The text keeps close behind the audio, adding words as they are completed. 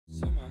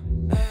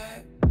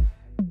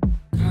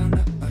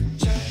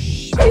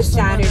is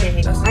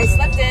Saturday. I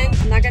slept in,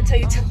 I'm not gonna tell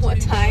you till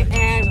what time,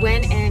 and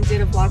went and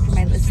did a vlog for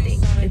my listing.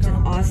 It's an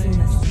awesome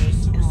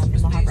listing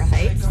in La Habra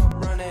Heights.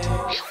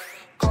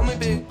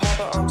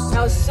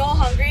 I was so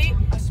hungry.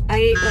 I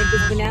ate like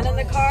this banana in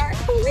the car,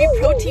 3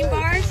 protein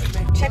bars.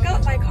 Check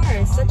out my car,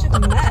 it's such a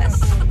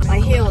mess. My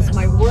heels,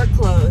 my work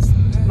clothes,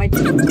 my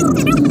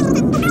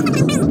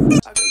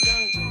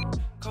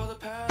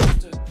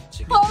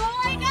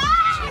oh my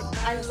gosh!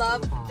 I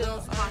love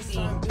Phil's coffee.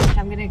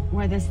 I'm gonna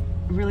wear this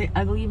really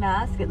ugly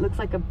mask. It looks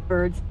like a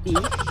bird's beak.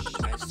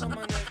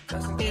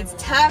 It's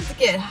time to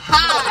get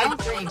high. I don't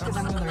drink because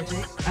I'm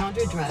allergic. I don't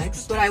do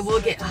drugs, but I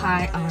will get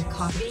high on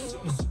coffee,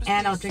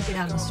 and I'll drink it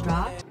out of a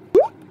straw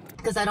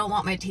because I don't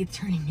want my teeth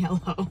turning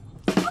yellow.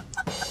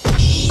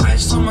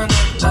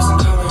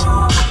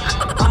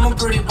 I'm a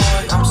pretty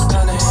boy, I'm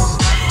stunning.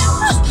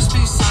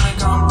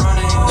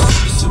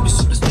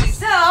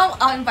 So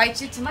I'll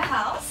invite you to my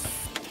house.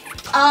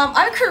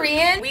 I'm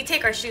Korean. We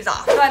take our shoes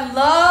off. So I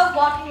love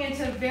walking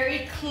into a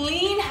very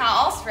clean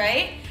house,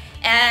 right?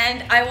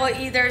 And I will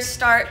either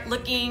start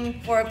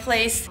looking for a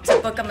place to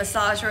book a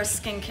massage or a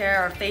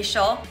skincare or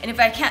facial. And if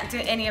I can't do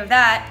any of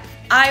that,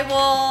 I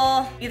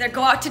will either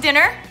go out to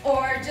dinner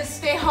or just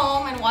stay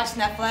home and watch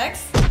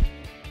Netflix.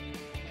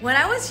 When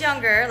I was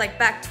younger, like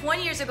back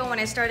 20 years ago when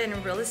I started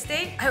in real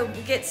estate, I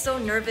would get so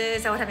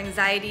nervous, I would have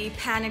anxiety,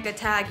 panic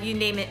attack, you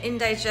name it,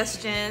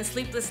 indigestion,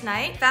 sleepless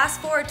night.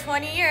 Fast forward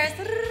 20 years,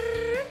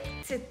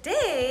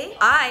 today,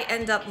 I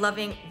end up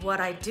loving what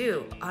I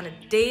do on a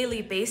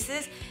daily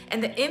basis,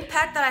 and the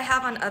impact that I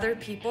have on other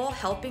people,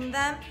 helping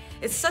them,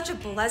 it's such a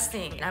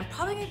blessing. And I'm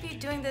probably gonna be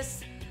doing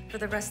this for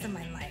the rest of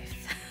my life.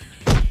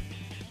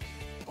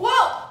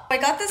 Whoa! I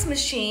got this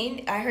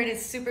machine. I heard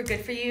it's super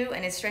good for you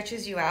and it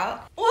stretches you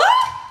out. What?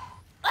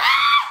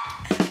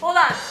 Ah! Hold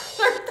on,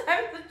 3rd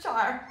time's the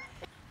charm.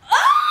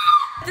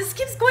 Ah! This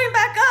keeps going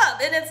back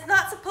up and it's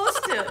not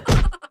supposed to.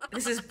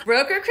 This is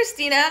Broker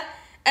Christina,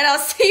 and I'll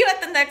see you at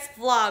the next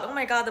vlog. Oh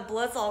my God, the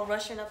blood's all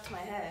rushing up to my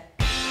head.